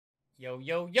Yo,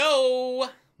 yo, yo!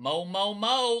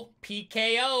 MoMoMo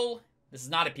PKO. This is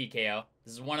not a PKO.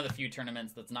 This is one of the few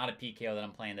tournaments that's not a PKO that I'm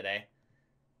playing today.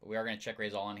 But we are going to check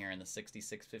raise all in here in the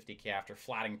 6650K after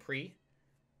flatting pre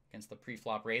against the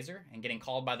pre-flop raiser and getting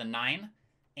called by the 9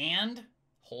 and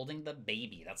holding the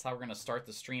baby. That's how we're going to start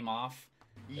the stream off.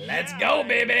 Yeah. Let's go,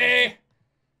 baby!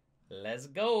 Let's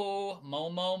go.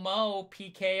 MoMoMo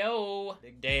PKO.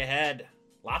 Big day ahead.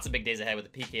 Lots of big days ahead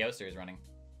with the PKO series running.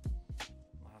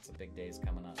 Lots of big days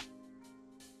coming up.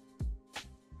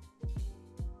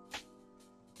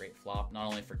 Great flop, not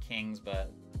only for kings,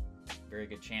 but very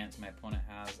good chance my opponent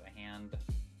has a hand that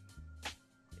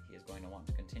he is going to want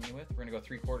to continue with. We're going to go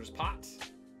 3/4 pot,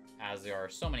 as there are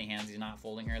so many hands he's not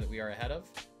folding here that we are ahead of.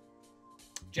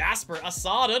 Jasper,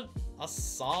 assaulted.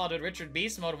 Richard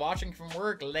Beast Mode watching from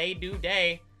work. Lay do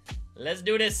day. Let's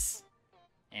do this.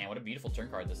 And what a beautiful turn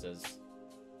card this is.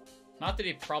 Not that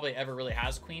he probably ever really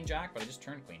has Queen Jack, but I just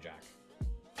turned Queen Jack.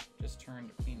 Just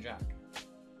turned Queen Jack.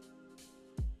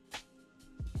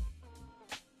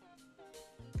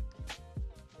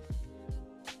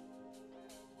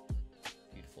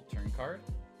 Beautiful turn card.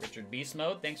 Richard Beast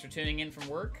Mode, thanks for tuning in from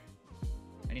work.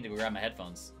 I need to go grab my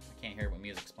headphones. I can't hear what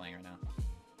music's playing right now.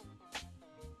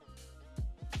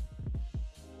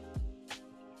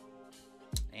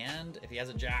 And if he has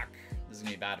a jack, this is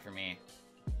going to be bad for me.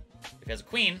 If he has a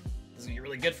queen, this is going to be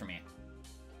really good for me.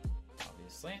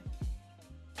 Obviously.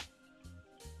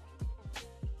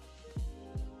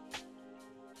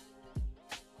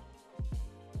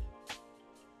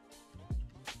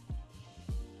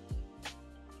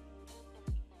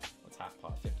 Let's half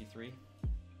pot 53.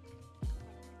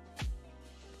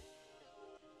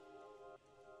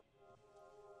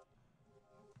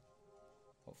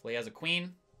 Hopefully he has a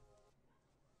queen.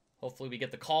 Hopefully we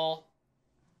get the call.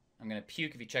 I'm going to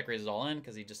puke if he check raises all in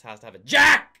because he just has to have a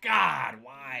jack. God,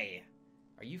 why?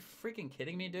 Are you freaking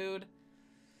kidding me, dude?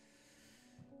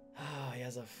 Oh, he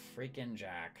has a freaking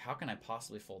jack. How can I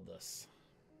possibly fold this?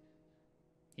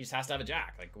 He just has to have a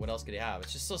jack. Like, what else could he have?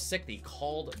 It's just so sick that he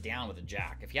called down with a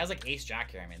jack. If he has, like, ace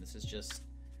jack here, I mean, this is just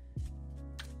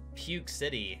puke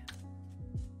city.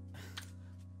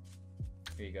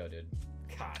 Here you go, dude.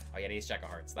 God, oh, he had ace jack of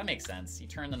hearts. That makes sense. He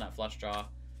turned the nut flush draw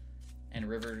and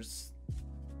rivers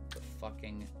the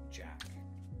fucking jack.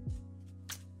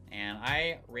 And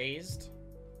I raised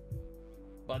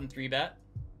button 3-bet.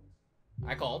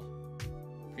 I called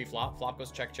pre-flop. Flop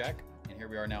goes check check. And here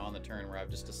we are now on the turn where I've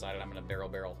just decided I'm gonna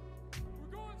barrel.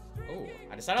 Oh,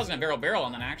 I decided I was gonna barrel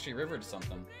and then I actually rivered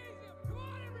something.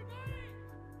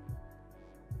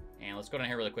 And let's go down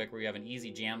here really quick where we have an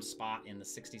easy jam spot in the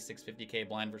 6650K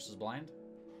blind versus blind.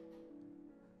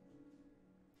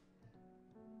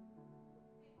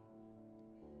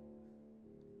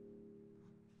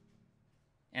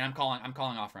 And I'm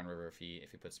calling off run river if he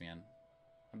puts me in.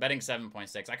 I'm betting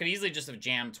 7.6. I could easily just have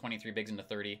jammed 23 bigs into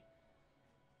 30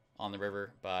 on the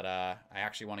river, but I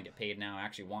actually want to get paid now. I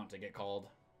actually want to get called.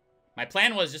 My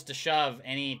plan was just to shove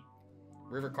any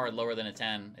river card lower than a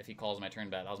 10 if he calls my turn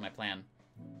bet. That was my plan.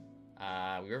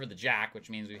 We rivered the jack, which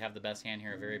means we have the best hand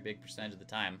here a very big percentage of the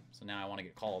time. So now I want to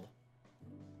get called.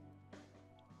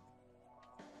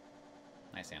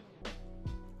 Nice hand.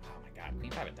 Oh my god,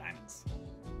 Queen 5 of diamonds.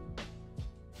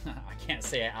 I can't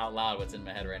say it out loud what's in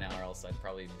my head right now or else I'd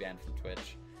probably be banned from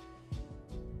Twitch.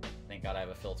 Thank God I have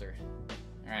a filter.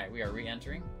 Alright, we are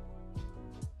re-entering.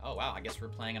 Oh wow, I guess we're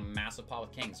playing a massive pot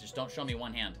with kings. Just don't show me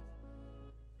one hand.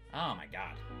 Oh my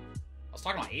god. I was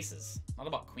talking about aces, not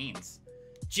about queens.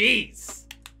 Jeez!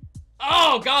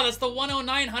 Oh god, that's the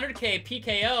 10900K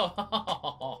PKO.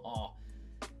 Oh,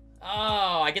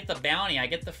 I get the bounty. I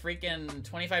get the freaking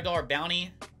 $25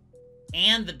 bounty.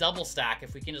 And the double stack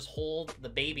if we can just hold the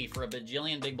baby for a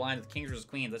bajillion big blinds with kings versus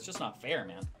queens. That's just not fair,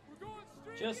 man.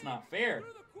 Just not fair.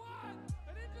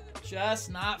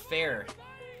 Just not fair.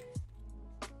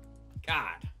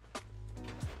 God.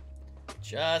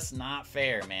 Just not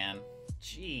fair, man.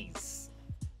 Jeez.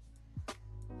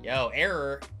 Yo,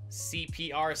 error.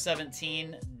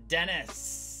 CPR17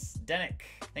 Dennis. Denick.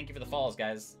 Thank you for the follows,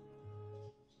 guys.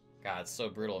 God, it's so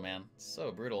brutal, man.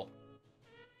 So brutal.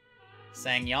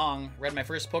 Sang Yong, read my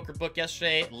first poker book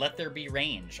yesterday, Let There Be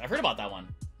Range. I've heard about that one.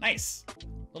 Nice.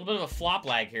 A little bit of a flop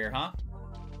lag here, huh?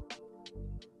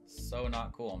 So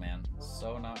not cool, man.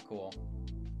 So not cool.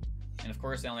 And of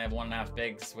course, they only have 1.5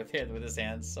 bigs with his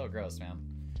hands. So gross, man.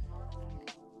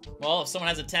 Well, if someone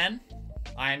has a 10,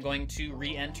 I am going to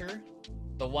re-enter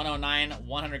the 109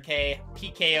 100K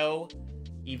PKO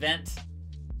event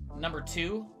number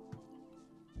 2.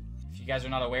 If you guys are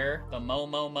not aware, the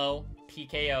MoMoMo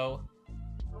PKO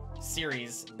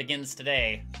series begins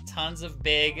today. Tons of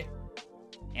big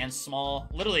and small,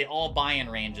 literally all buy-in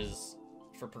ranges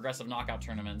for progressive knockout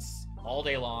tournaments all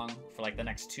day long for like the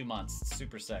next 2 months. It's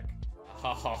super sick.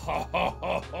 Ho, ho, ho, ho,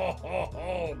 ho, ho, ho,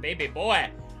 ho. Baby boy.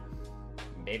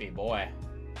 Baby boy.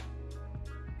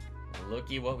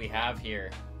 Looky what we have here.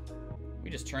 We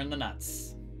just turned the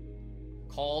nuts.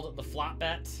 Called the flop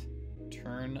bet.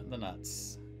 Turn the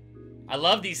nuts. I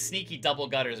love these sneaky double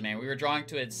gutters, man. We were drawing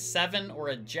to a 7 or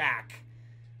a jack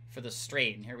for the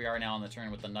straight, and here we are now on the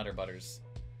turn with the nutter butters.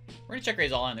 We're gonna check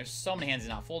raise all in. There's so many hands he's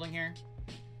not folding here.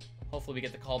 Hopefully we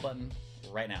get the call button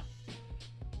right now.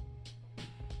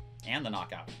 And the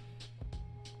knockout.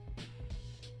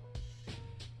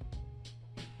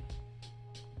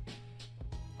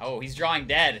 Oh, he's drawing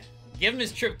dead. Give him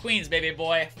his trip queens, baby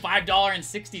boy.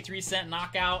 $5.63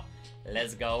 knockout.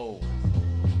 Let's go.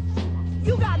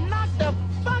 You got knocked the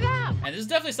fuck out! And this is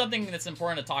definitely something that's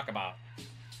important to talk about.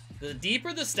 The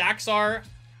deeper the stacks are,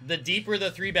 the deeper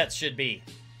the 3-bets should be.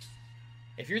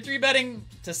 If you're 3-betting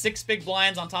to 6 big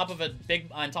blinds on top of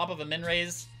a min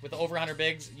raise with over 100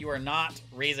 bigs, you are not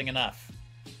raising enough.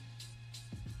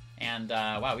 And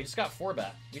wow, we just got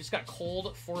 4-bet. We just got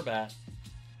cold 4-bet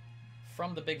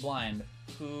from the big blind,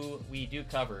 who we do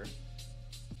cover.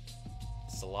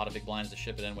 It's a lot of big blinds to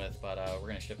ship it in with, but we're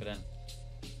gonna ship it in.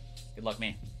 Good luck,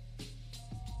 me.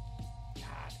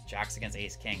 God, jacks against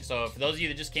ace king. So for those of you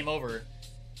that just came over,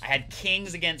 I had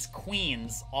kings against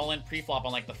queens all in pre-flop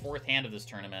on like the 4th hand of this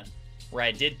tournament, where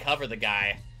I did cover the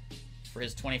guy for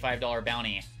his $25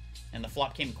 bounty, and the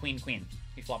flop came queen queen.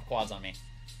 He flopped quads on me,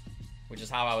 which is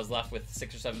how I was left with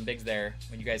 6 or 7 bigs there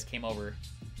when you guys came over.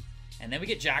 And then we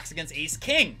get jacks against ace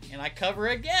king, and I cover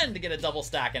again to get a double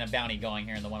stack and a bounty going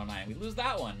here in the 109. We lose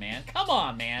that one, man. Come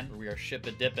on, man. We are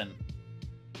ship-a-dipping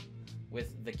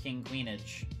with the king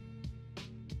queenage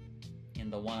in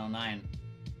the 109.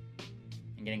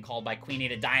 And getting called by queen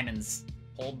 8 of diamonds.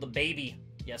 Hold the baby.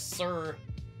 Yes, sir.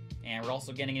 And we're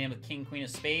also getting it in with king queen of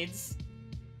spades.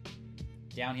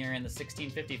 Down here in the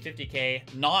 1650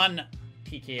 50K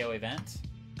non-PKO event.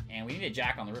 And we need a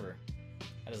jack on the river.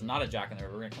 That is not a jack on the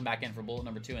river. We're going to come back in for bullet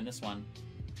number 2 in this one.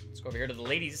 Let's go over here to the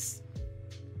ladies.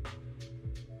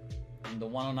 In the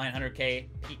 10900K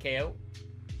PKO.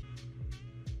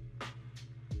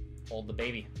 Hold the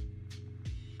baby.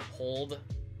 Hold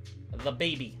the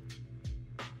baby.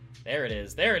 There it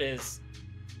is. There it is.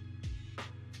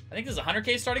 I think this is a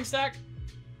 100K starting stack.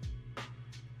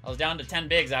 I was down to 10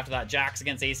 bigs after that jacks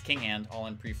against ace king hand, all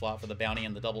in pre-flop for the bounty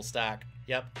and the double stack.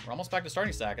 Yep, we're almost back to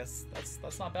starting stack.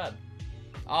 That's not bad.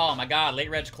 Oh my god, late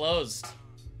reg closed.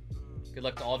 Good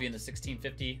luck to all of you in the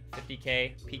 1650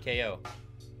 50K PKO.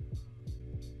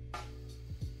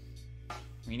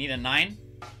 We need a 9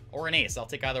 or an ace. I'll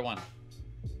take either one.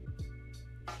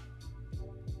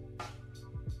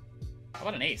 How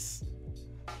about an ace?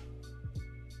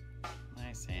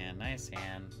 Nice hand, nice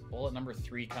hand. Bullet number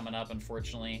 3 coming up,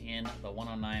 unfortunately, in the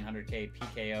 10900K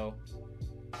PKO.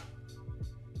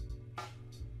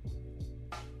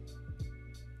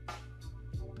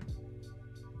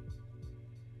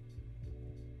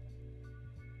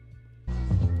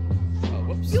 Oh,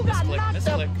 whoops. You got Misclick, knocked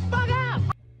misclick. the fuck out!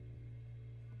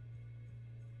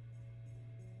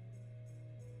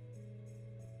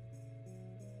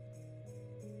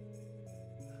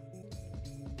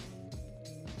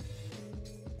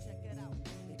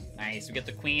 Nice, we get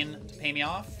the queen to pay me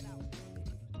off.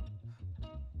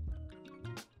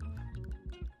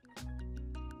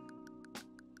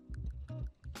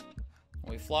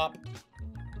 We flop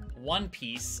one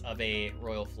piece of a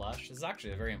royal flush. This is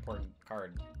actually a very important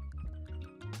card.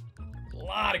 A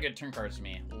lot of good turn cards to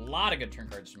me. A lot of good turn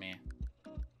cards to me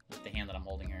with the hand that I'm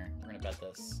holding here. We're gonna bet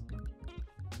this.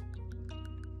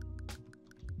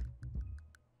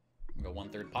 Go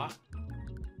 1/3 pot.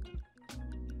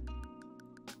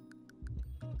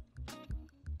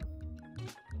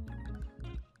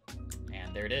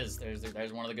 And there it is.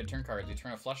 There's one of the good turn cards. We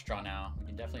turn a flush draw now. We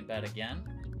can definitely bet again.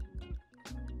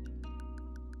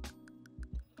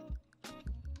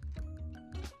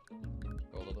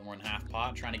 Go a little bit more than half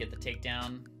pot, trying to get the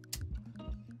takedown.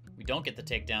 We don't get the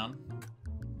takedown.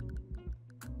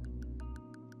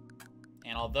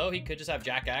 And although he could just have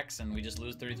Jack X and we just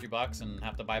lose 33 bucks and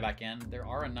have to buy back in, there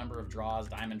are a number of draws,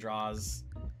 diamond draws,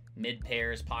 mid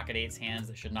pairs, pocket eights hands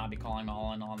that should not be calling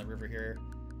all in on the river here.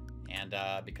 And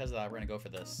because of that, we're gonna go for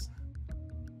this.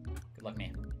 Good luck,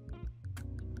 me.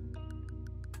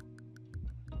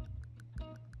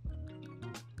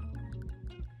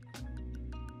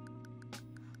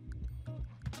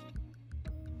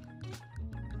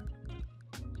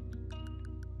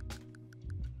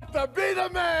 To be the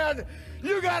man,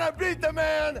 you gotta beat the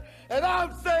man, and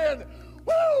I'm saying,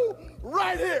 woo,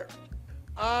 right here.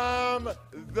 I'm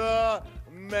the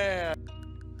man.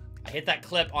 I hit that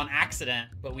clip on accident,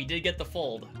 but we did get the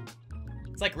fold.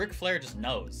 It's like Ric Flair just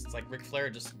knows. It's like Ric Flair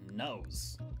just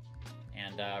knows.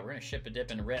 And we're going to ship a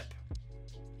dip and rip.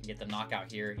 Get the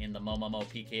knockout here in the MoMoMo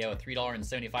PKO. A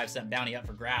 $3.75 bounty up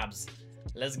for grabs.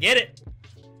 Let's get it.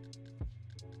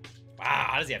 Wow,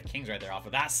 how does he have kings right there off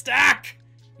of that stack?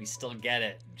 We still get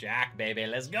it. Jack, baby,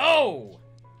 let's go.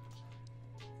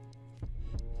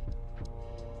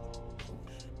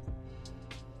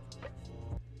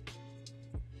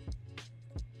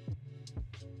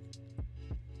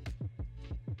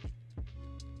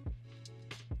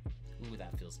 Ooh,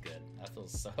 that feels good. That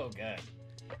feels so good.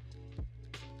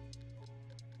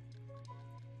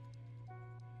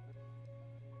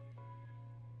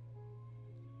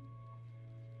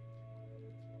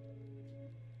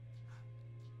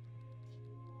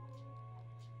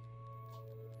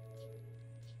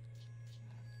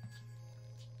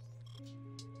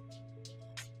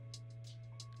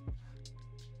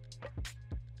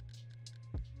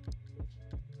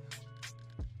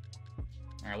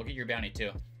 Alright, we'll get your bounty too.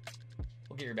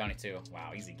 We'll get your bounty too.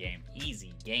 Wow, easy game.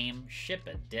 Easy game. Ship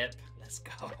a dip. Let's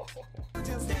go.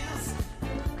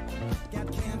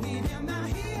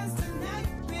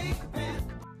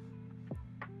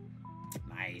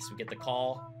 Nice. We get the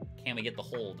call. Can we get the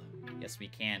hold? Yes, we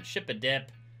can. Ship a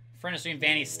dip. Front of stream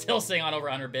Vanny still sitting on over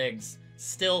 100 bigs.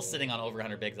 Still sitting on over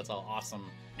 100 bigs. That's all awesome.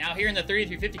 Now here in the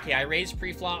 3350K, I raised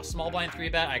pre-flop, small blind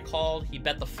 3-bet. I called. He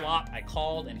bet the flop. I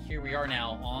called, and here we are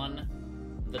now on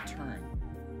the turn.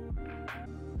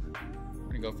 We're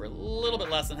gonna go for a little bit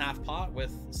less than half pot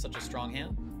with such a strong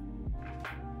hand.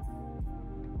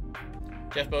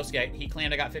 Jeff Boski, he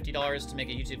claimed I got $50 to make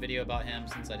a YouTube video about him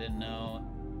since I know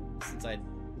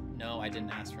I didn't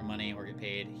ask for money or get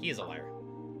paid. He is a liar.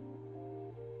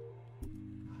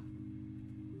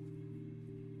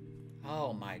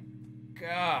 Oh my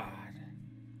God.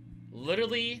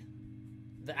 Literally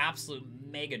the absolute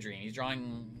mega dream. He's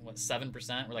drawing, what,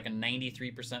 7%? We're like a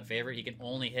 93% favorite. He can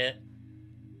only hit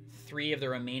 3 of the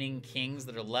remaining kings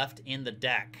that are left in the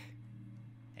deck.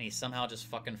 And he somehow just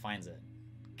fucking finds it.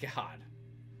 God.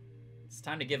 It's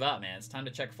time to give up, man. It's time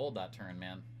to check fold that turn,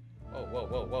 man. Whoa, whoa,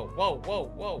 whoa, whoa, whoa, whoa,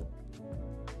 whoa.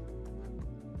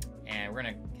 And we're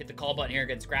gonna hit the call button here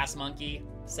against Grass Monkey.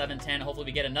 7-10. Hopefully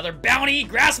we get another bounty.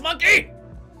 Grass Monkey!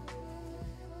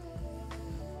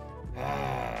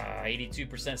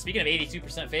 82%. Speaking of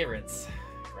 82% favorites,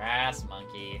 Grass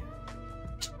Monkey.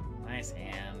 Nice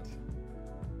hand.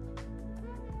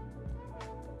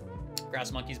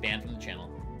 Grass Monkey's banned from the channel.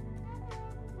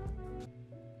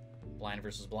 Blind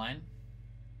versus blind.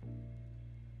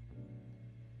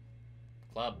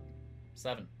 Club.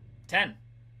 7. 10.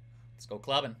 Let's go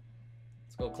clubbing.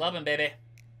 Let's go clubbing, baby.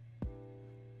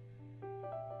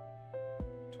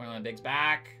 21 bigs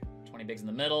back. 20 bigs in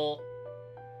the middle.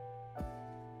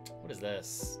 What is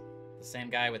this? The same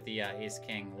guy with the ace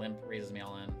king. Limp raises me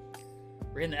all in.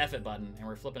 We're hitting the F it button, and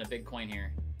we're flipping a big coin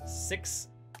here. 6,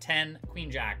 10, queen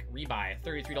jack. Rebuy.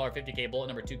 $33.50K. Bullet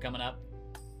number 2 coming up.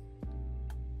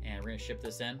 And we're going to ship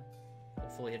this in.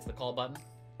 Hopefully hits the call button.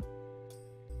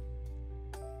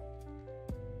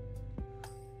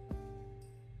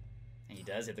 And he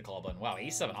does hit the call button. Wow,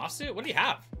 A7 offsuit? What do you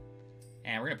have?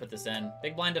 And we're going to put this in.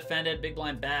 Big blind defended, big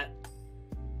blind bet.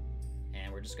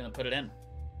 And we're just going to put it in.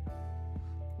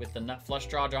 With the nut flush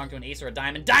draw, drawing to an ace or a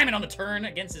diamond. Diamond on the turn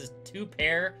against his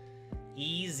 2-pair.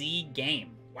 Easy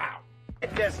game. Wow.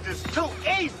 That's just too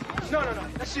easy. No.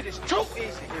 That shit is too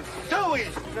easy. Too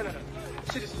easy. No.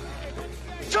 That shit is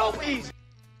too easy.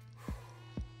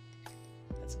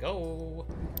 Let's go.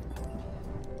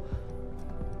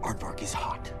 Aardvark is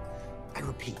hot. I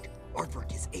repeat,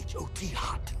 Aardvark is H-O-T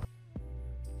hot.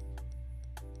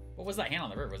 What was that hand on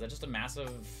the river? Was that just a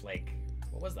massive, like,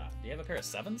 what was that? Do you have a pair of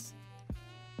 7s?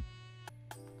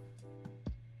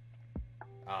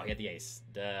 Oh, he had the ace.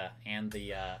 Duh. And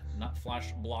the nut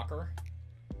flush blocker.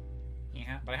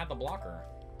 Yeah, but I had the blocker.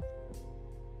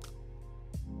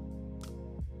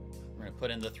 We're going to put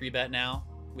in the 3-bet now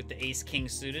with the ace-king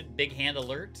suited. Big hand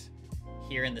alert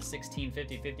here in the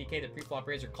 1650-50K. The pre-flop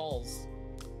raiser calls.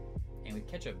 And we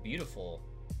catch a beautiful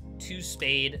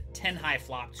 2-spade, 10-high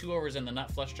flop. 2 overs in the nut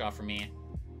flush draw for me.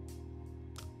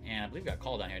 And I believe we got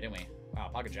called down here, didn't we? Wow,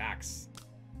 pocket jacks.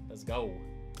 Let's go.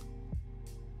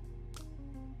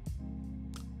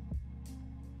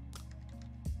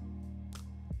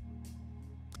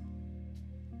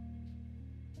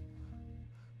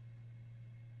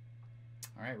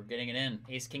 All right, we're getting it in.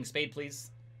 Ace, king, spade,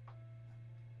 please.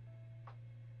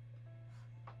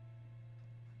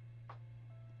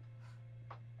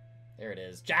 There it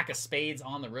is. Jack of spades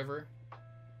on the river.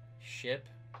 Ship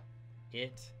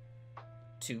it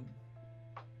to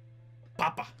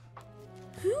Papa.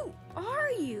 Who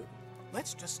are you?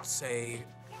 Let's just say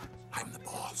I'm the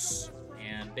boss.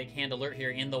 And big hand alert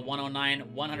here in the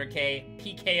 109 100K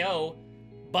PKO.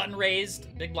 Button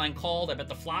raised, big blind called. I bet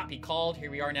the flop he called.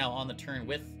 Here we are now on the turn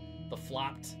with the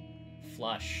flopped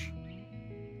flush.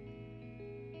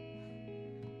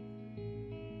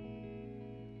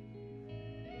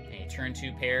 Okay, turn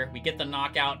 2 pair. We get the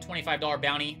knockout, $25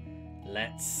 bounty.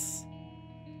 Let's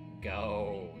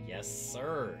go. Yes,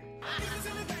 sir.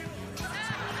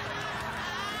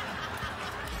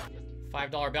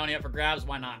 $5 bounty up for grabs.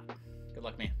 Why not? Good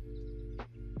luck, me.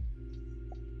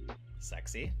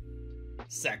 Sexy.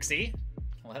 Sexy.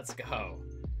 Let's go.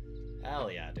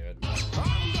 Hell yeah, dude.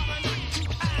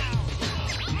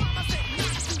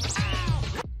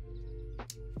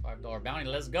 $5 bounty.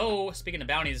 Let's go. Speaking of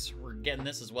bounties, we're getting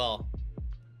this as well.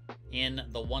 In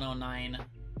the 109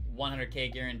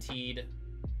 100K guaranteed.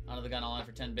 Under the gun all in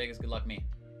for 10 bigs. Good luck, me.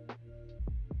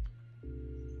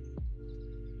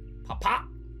 Pop, pop.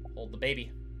 Hold the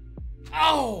baby.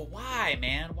 Oh, why,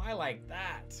 man? Why like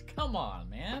that? Come on,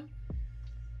 man.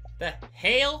 The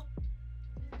hail?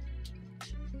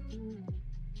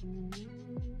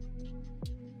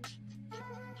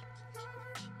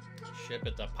 Ship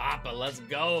it to Papa. Let's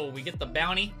go. We get the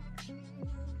bounty.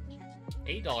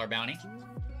 $8 bounty.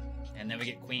 And then we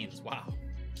get queens. Wow.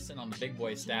 Sitting on the big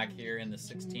boy stack here in the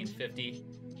 1650.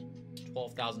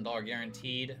 $12,000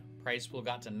 guaranteed. Price pool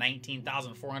got to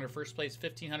 19,400. First place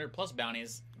 1,500 plus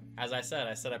bounties. As I said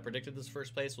I predicted this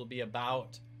first place will be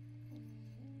about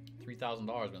 $3,000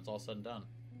 when it's all said and done.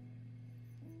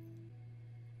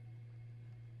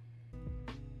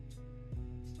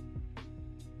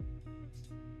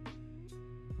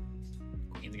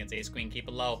 Queens against ace queen, keep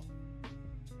it low.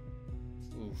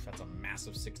 Oof, that's a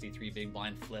massive 63 big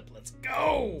blind flip. Let's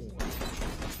go!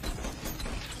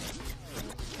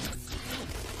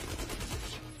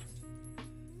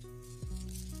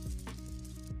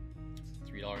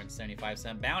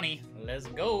 $3.75 bounty. Let's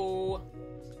go!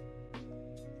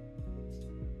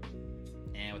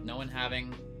 And with no one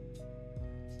having...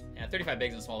 Yeah, 35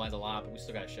 bigs and small lines a lot, but we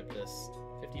still gotta ship this.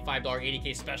 $55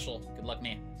 80K special. Good luck,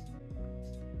 me.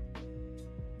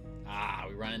 Ah,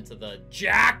 we run into the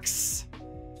jacks!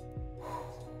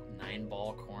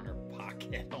 9-ball corner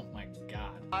pocket. Oh my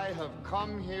god. I have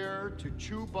come here to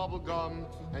chew bubblegum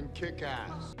and kick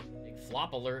ass. Big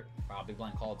flop alert. Wow, big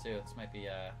blind call too. This might be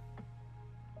a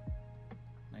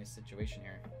nice situation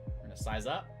here. We're gonna size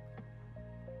up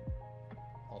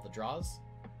all the draws.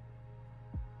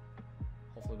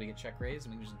 Hopefully we get check raise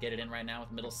and we can just get it in right now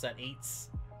with middle set 8s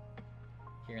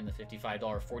here in the $55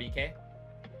 40K.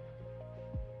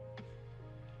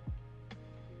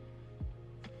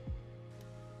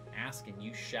 Ask and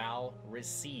you shall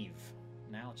receive.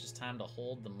 Now it's just time to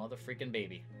hold the motherfreaking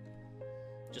baby.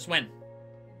 Just win.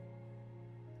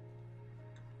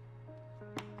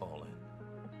 All in.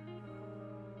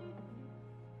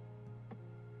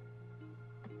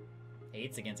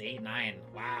 Eights against 8, 9.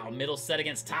 Wow, middle set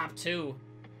against top 2.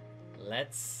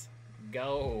 Let's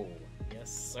go. Yes,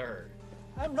 sir.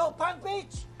 I'm no punk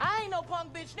bitch. I ain't no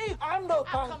punk bitch neither. I'm no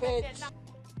punk bitch.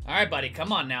 All right, buddy,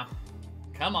 come on now.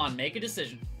 Come on, make a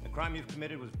decision. The crime you've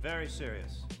committed was very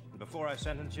serious. And before I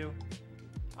sentence you,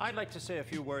 I'd like to say a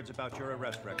few words about your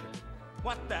arrest record.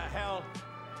 What the hell?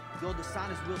 Yo, the sign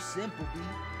is real simple, B.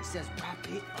 It says wrap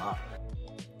it up.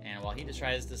 And while he just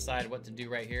tries to decide what to do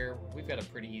right here, we've got a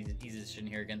pretty easy decision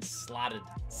here against slotted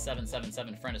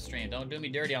 777 front of stream. Don't do me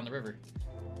dirty on the river.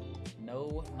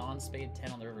 No non-spade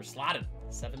 10 on the river. Slotted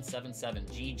 777.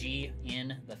 GG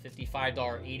in the $55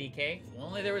 80K. If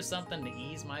only there was something to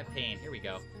ease my pain. Here we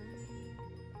go.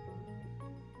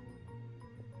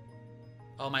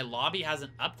 Oh, my lobby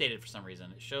hasn't updated for some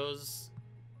reason. It shows...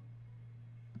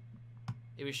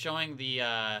 It was showing the...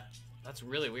 That's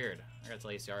really weird. I gotta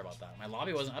tell ACR about that. My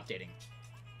lobby wasn't updating.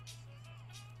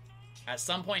 At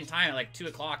some point in time, at like 2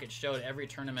 o'clock, it showed every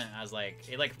tournament as like...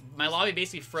 my lobby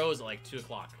basically froze at like 2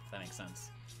 o'clock, if that makes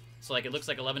sense. So like it looks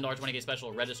like $11 20K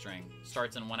special registering.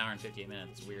 Starts in 1 hour and 58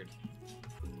 minutes. It's weird.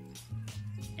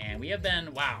 And we have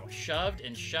been, wow, shoved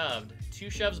and shoved. 2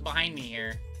 shoves behind me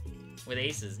here with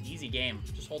aces. Easy game.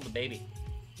 Just hold the baby.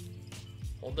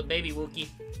 Hold the baby, Wookie.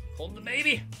 Hold the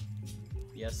baby.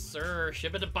 Yes, sir.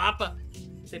 Ship it to Papa.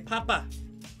 Say Papa.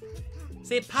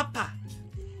 Say Papa.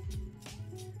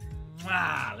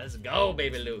 Ah, let's go,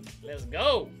 baby Luke. Let's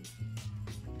go.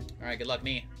 All right, good luck,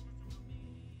 me.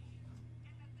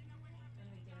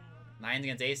 9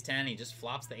 against ace 10. He just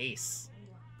flops the ace.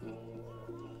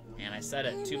 And I said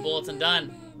it. 2 bullets and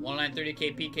done.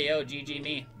 1930K PKO. GG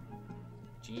me.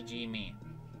 GG me.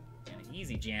 And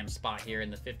Easy jam spot here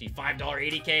in the $55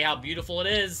 80K. How beautiful it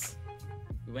is.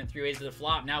 We went 3 ways to the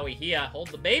flop. Now we here. Hold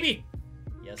the baby.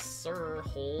 Yes, sir.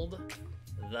 Hold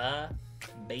the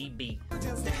baby.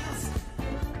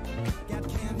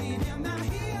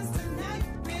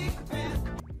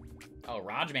 Oh,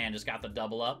 Rajman just got the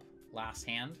double up last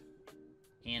hand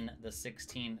in the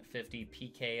 1650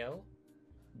 PKO.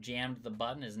 Jammed the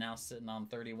button, is now sitting on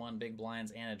 31 big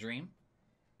blinds and a dream.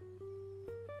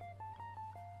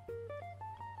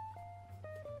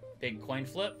 Big coin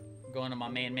flip. Going to my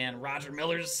main man Roger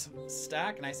Miller's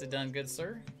stack. Nicely done, good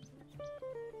sir.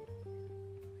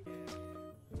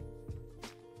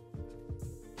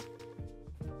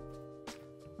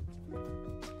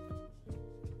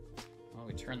 Oh,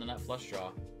 we turned the nut flush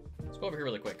draw. Let's go over here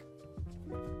really quick.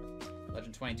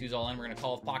 Legend 22's all in. We're going to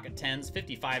call with pocket 10s.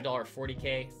 $55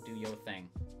 40K. Do your thing.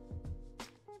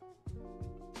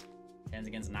 10s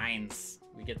against 9s.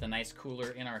 We get the nice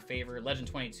cooler in our favor. Legend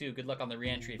 22, good luck on the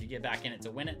re-entry if you get back in it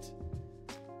to win it.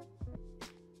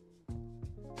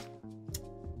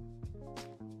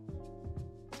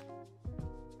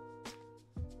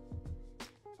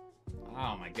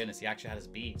 Oh my goodness, he actually had us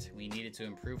beat. We needed to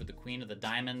improve with the queen of the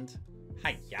diamond.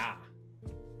 Hi-ya.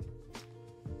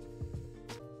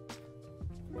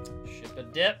 Ship a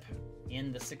dip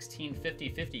in the 1650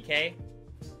 50K.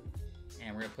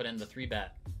 And we're going to put in the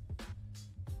 3-bet.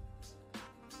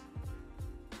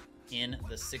 In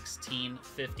the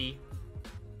 1650,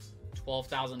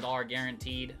 $12,000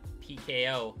 guaranteed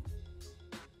PKO.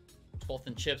 12th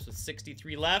in chips with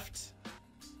 63 left.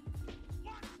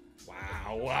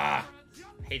 Wow.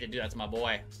 Hate to do that to my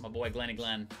boy Glenny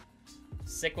Glenn.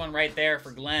 Sick one right there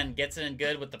for Glenn. Gets it in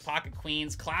good with the pocket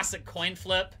queens. Classic coin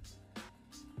flip.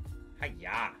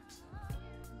 Hi-ya.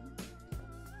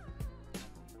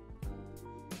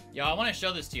 Yo, I want to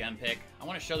show this to you, MPick. I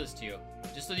want to show this to you.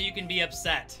 Just so that you can be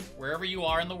upset wherever you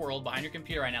are in the world behind your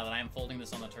computer right now that I am folding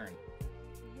this on the turn.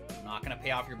 I'm not going to pay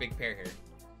off your big pair here.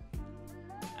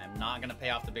 I'm not going to pay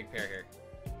off the big pair here.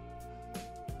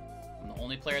 I'm the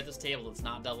only player at this table that's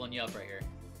not doubling you up right here.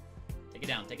 Take it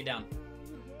down. Take it down.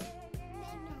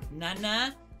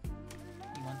 Nana?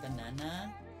 You want the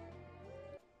nana?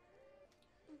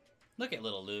 Look at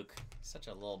little Luke. Such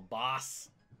a little boss.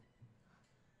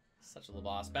 Such a little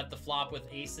boss. Bet the flop with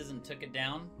aces and took it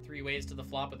down. 3 ways to the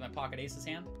flop with my pocket aces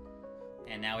hand.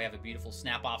 And now we have a beautiful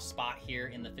snap-off spot here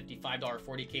in the $55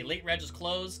 40K. Late reg is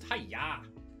closed. Hi-ya!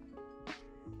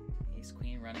 Ace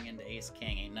queen running into ace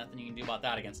king. Ain't nothing you can do about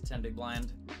that against a 10 big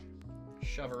blind.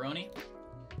 Shoveroni.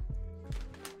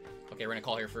 Okay, we're gonna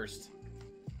call here first.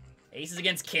 Aces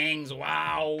against kings.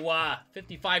 Wow!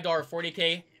 $55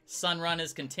 40K. Sun run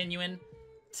is continuing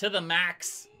to the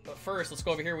max. But first, let's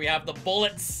go over here. We have the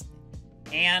bullets.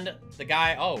 And the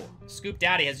guy, oh, Scoop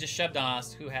Daddy has just shoved on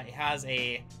us, who has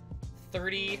a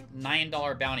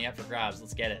 $39 bounty up for grabs.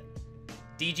 Let's get it.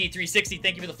 DG360,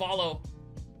 thank you for the follow.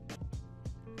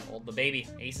 Hold the baby.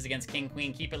 Aces against king,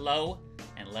 queen. Keep it low.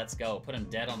 And let's go. Put him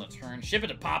dead on the turn. Ship it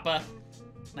to Papa.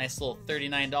 Nice little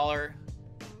 $39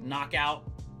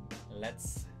 knockout.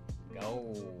 Let's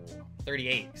go.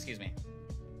 38, excuse me.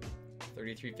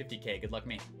 3350K. Good luck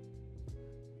me.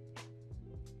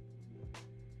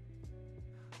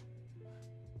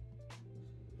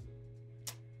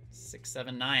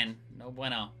 679, no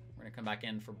bueno. We're gonna come back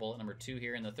in for bullet number 2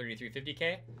 here in the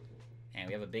 3350K, and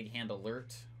we have a big hand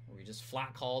alert where we just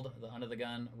flat called the under the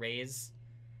gun raise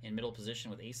in middle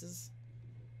position with aces.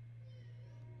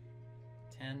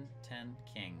 10, 10,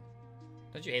 king.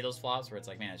 Don't you hate those flops where it's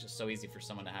like, man, it's just so easy for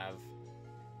someone to have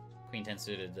queen 10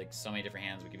 suited, like so many different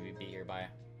hands we could be here by.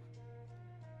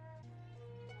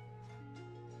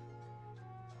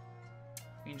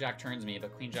 Queen Jack turns me,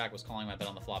 but Queen Jack was calling my bet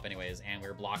on the flop anyways, and we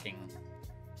were blocking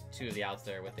 2 of the outs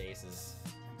there with the aces.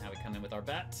 Now we come in with our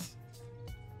bet.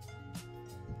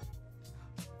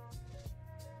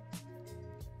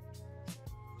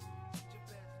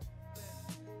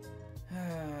 I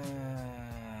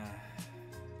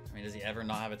mean, does he ever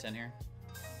not have a 10 here?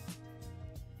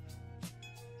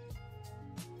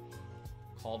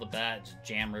 Call the bet, just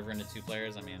jam river into 2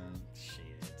 players. I mean,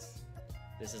 shit.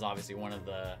 This is obviously one of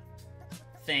the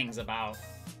things about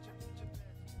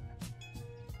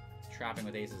trapping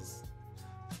with aces.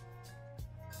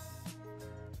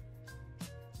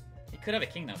 He could have a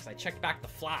king though, because I checked back the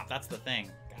flop. That's the thing.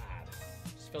 God,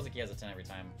 just feels like he has a 10 every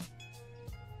time.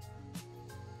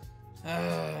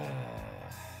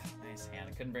 Nice hand.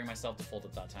 I couldn't bring myself to fold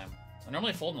at that time. I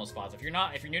normally fold in those spots. If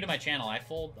you're new to my channel, I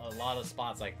fold a lot of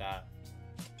spots like that.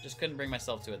 Just couldn't bring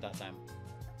myself to it that time.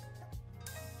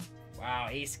 Wow,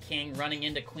 ace king running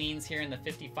into queens here in the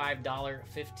 $55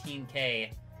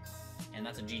 15K. And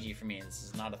that's a GG for me. This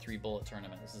is not a 3-bullet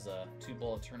tournament. This is a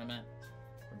 2-bullet tournament.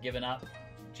 We're giving up.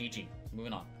 GG.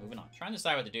 Moving on. Moving on. Trying to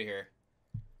decide what to do here.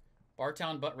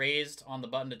 Bartown but raised on the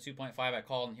button to 2.5. I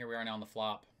called, and here we are now on the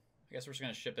flop. I guess we're just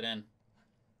going to ship it in.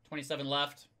 27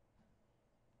 left.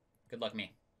 Good luck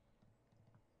me.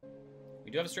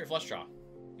 We do have a straight flush draw.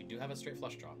 We do have a straight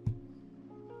flush draw.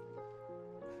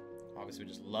 Obviously, we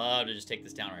just love to just take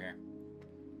this down right here.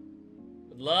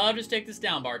 Would love to just take this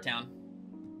down, Bartown.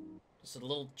 Just a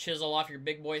little chisel off your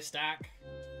big boy stack.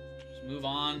 Just move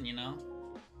on, you know?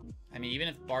 I mean, even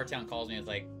if Bartown calls me with,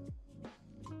 like,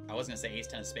 I was going to say ace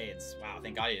 10 of spades. Wow,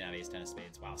 thank God he didn't have ace 10 of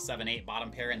spades. Wow, 7-8 bottom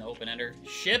pair in the open ender.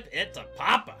 Ship it to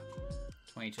Papa.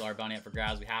 $22 bounty up for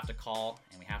grabs. We have to call,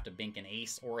 and we have to bink an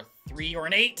ace or a 3 or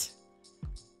an 8.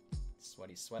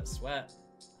 Sweaty sweat, sweat.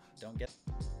 Don't get...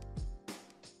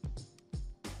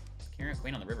 King and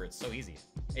queen on the river. It's so easy.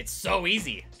 It's so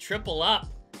easy. Triple up.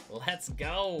 Let's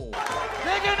go.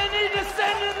 They're gonna need to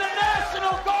send in the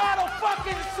National Guard or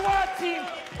fucking SWAT team,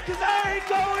 because I ain't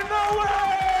going nowhere!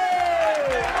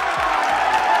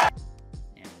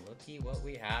 And looky what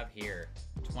we have here.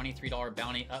 $23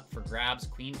 bounty up for grabs.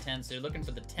 Queen 10. So you're looking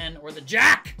for the 10 or the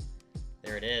jack.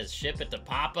 There it is. Ship it to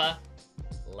Papa.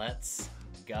 Let's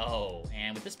go.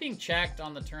 And with this being checked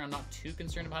on the turn, I'm not too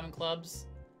concerned about having clubs.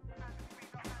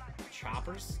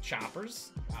 Choppers.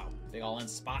 Choppers. Wow. Big all-in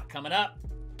spot coming up.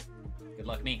 Good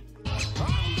luck me.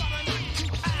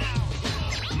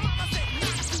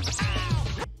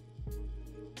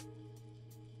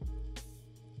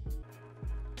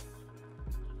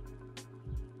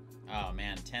 Oh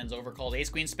man, 10's overcalled. Ace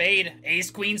Queen Spade.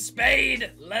 Ace Queen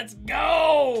Spade. Let's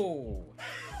go.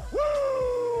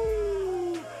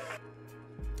 Woo!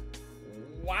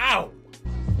 Wow.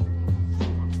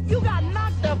 You got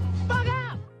knocked the fuck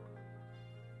out!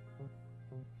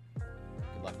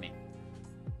 Good luck me.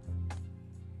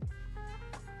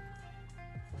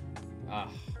 Oh,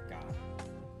 God.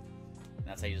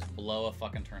 That's how you just blow a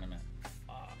fucking tournament.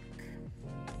 Fuck.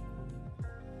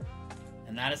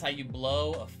 And that is how you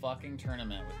blow a fucking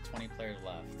tournament with 20 players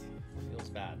left. Feels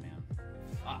bad, man.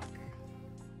 Fuck.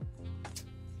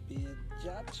 Be a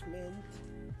judgment.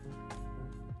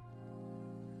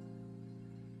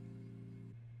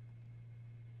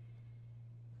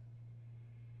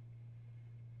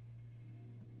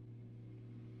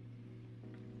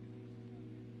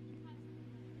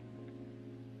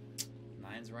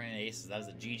 Nines running aces. That is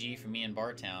a GG for me in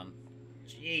Bartown.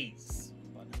 Jeez.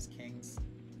 Button is kings.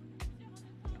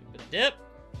 Bit of dip.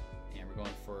 And we're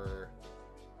going for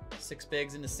 6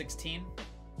 bigs into 16.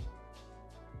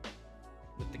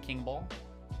 With the king ball.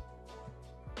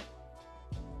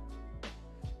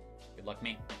 Good luck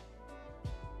me.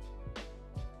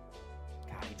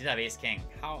 God, he did have ace king.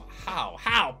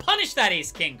 How? Punish that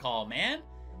ace king call, man.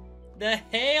 The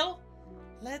hell?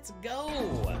 Let's go.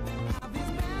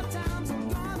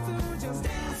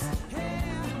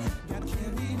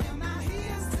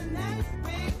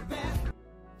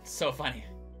 So funny.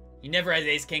 He never has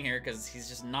ace king here because he's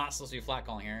just not supposed to be flat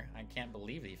calling here. I can't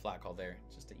believe that he flat called there.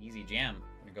 It's just an easy jam.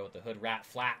 I'm gonna go with the hood rat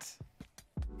flat.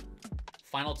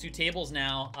 Final 2 tables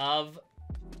now of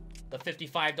the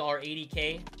 $55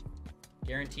 80K.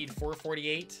 Guaranteed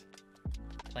 448.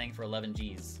 Playing for 11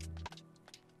 G's.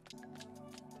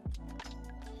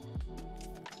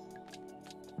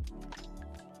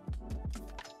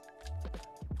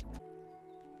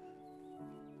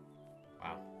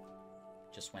 Wow.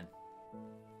 Just win.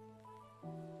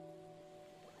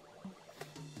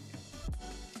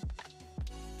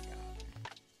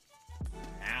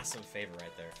 Massive favor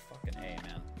right there. Fucking A,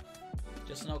 man.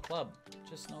 Just no club.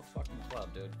 Just no fucking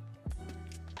club, dude.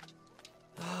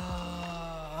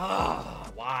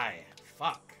 Why?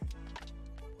 Fuck.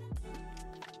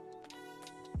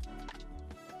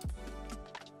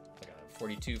 Like a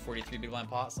 42, 43 big blind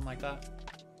pot, something like that.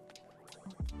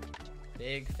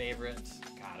 Big favorite.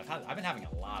 God, I've been having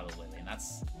a lot of those lately, and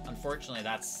that's, unfortunately,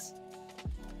 that's,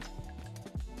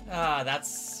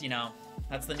 you know,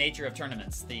 that's the nature of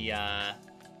tournaments. The,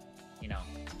 you know,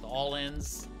 the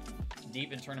all-ins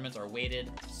deep in tournaments are weighted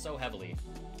so heavily.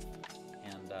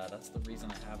 And that's the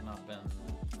reason I have not been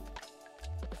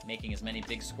making as many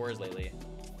big scores lately.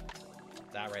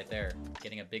 That right there.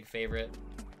 Getting a big favorite,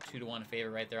 2-to-1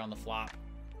 favorite right there on the flop.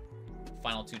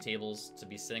 Final 2 tables to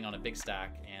be sitting on a big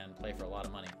stack and play for a lot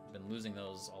of money. I've been losing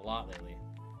those a lot lately.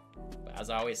 But as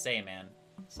I always say, man,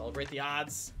 celebrate the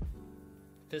odds.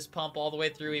 Fist pump all the way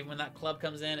through, even when that club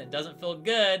comes in. It doesn't feel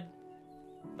good,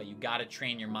 but you gotta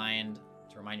train your mind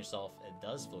to remind yourself it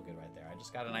does feel good right there. I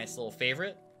just got a nice little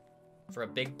favorite for a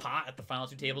big pot at the final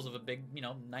 2 tables of a big, you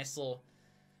know, nice little,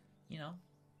 you know,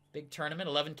 big tournament.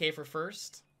 11K for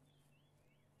first.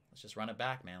 Let's just run it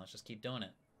back, man. Let's just keep doing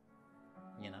it.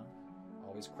 You know?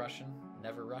 Always crushing,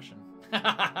 never rushing.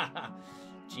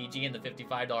 GG in the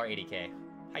 $55 80K.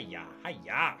 Hiya,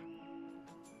 hiya.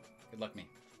 Good luck, me.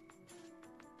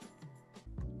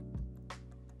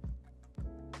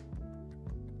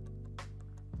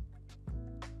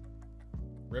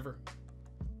 River.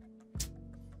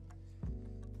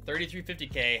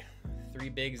 3350K. 3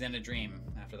 bigs and a dream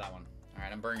after that one. All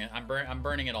right, I'm burning it. I'm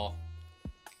burning it all.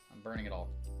 I'm burning it all.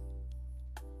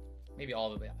 Maybe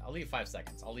all of it. I'll leave 5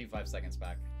 seconds. I'll leave 5 seconds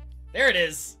back. There it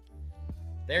is.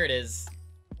 There it is.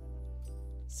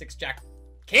 6 jack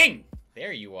king.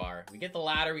 There you are. We get the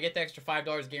ladder. We get the extra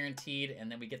 $5 guaranteed,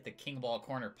 and then we get the king ball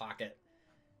corner pocket.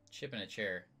 Chip in a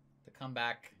chair. The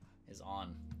comeback is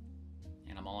on,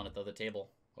 and I'm all on at the other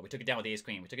table. Well, we took it down with the ace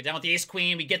queen. We took it down with the ace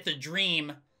queen. We get the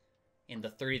dream in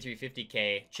the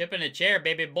 3350K. Chip in a chair,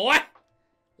 baby boy.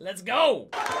 Let's go.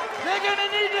 They're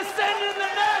gonna need to send in the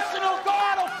National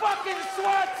Guard or fucking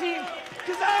SWAT team,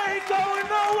 because I ain't going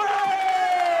nowhere!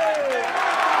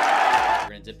 We're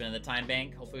gonna dip into the time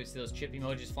bank. Hopefully we see those chip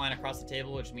emojis flying across the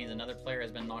table, which means another player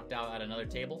has been knocked out at another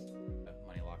table.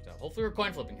 Money locked up. Hopefully we're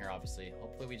coin flipping here, obviously.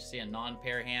 Hopefully we just see a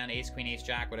non-pair hand, ace, queen, ace,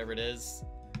 jack, whatever it is,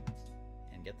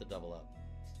 and get the double up.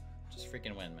 Just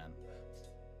freaking win, man.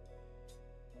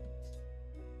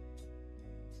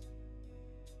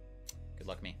 Good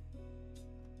luck, me.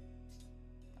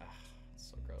 Ah,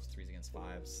 it's so gross. 3s against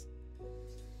 5s.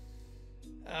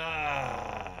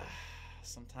 Ah,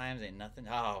 sometimes ain't nothing.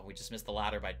 Oh, we just missed the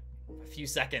ladder by a few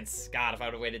seconds. God, if I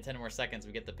would have waited 10 more seconds,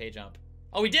 we get the pay jump.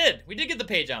 Oh, we did! We did get the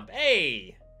pay jump.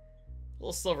 Hey! A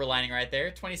little silver lining right there.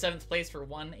 27th place for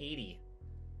 180.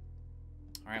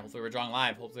 Alright, hopefully we're drawing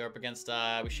live. Hopefully we're up against,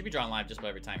 we should be drawing live just about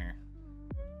every time here.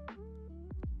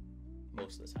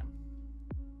 Most of the time.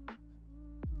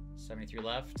 73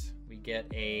 left. We get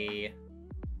a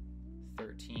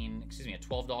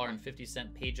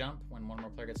 $12.50 pay jump when one more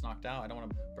player gets knocked out. I don't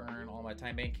want to burn all my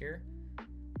time bank here,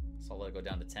 so I'll let it go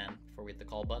down to 10 before we hit the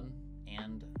call button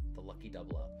and the lucky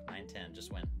double up. 9-10,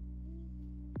 just win.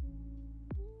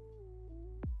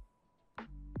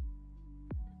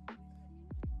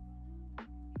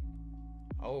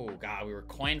 Oh god, we were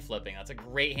coin flipping. That's a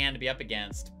great hand to be up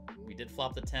against. We did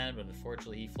flop the 10, but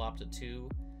unfortunately he flopped a 2.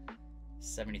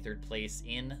 73rd place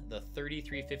in the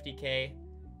 3350K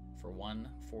for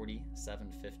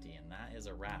 147.50, and that is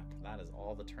a wrap. That is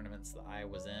all the tournaments that I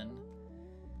was in.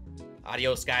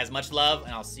 Adios, guys. Much love,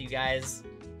 and I'll see you guys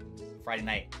Friday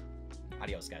night.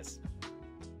 Adios, guys.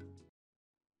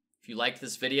 If you liked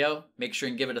this video, make sure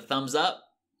and give it a thumbs up.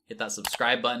 Hit that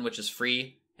subscribe button, which is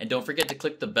free, and don't forget to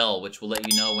click the bell, which will let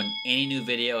you know when any new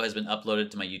video has been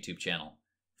uploaded to my YouTube channel.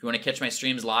 If you want to catch my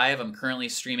streams live, I'm currently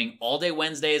streaming all day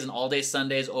Wednesdays and all day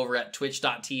Sundays over at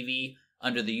twitch.tv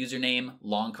under the username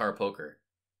Loncar Poker.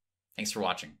 Thanks for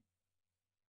watching.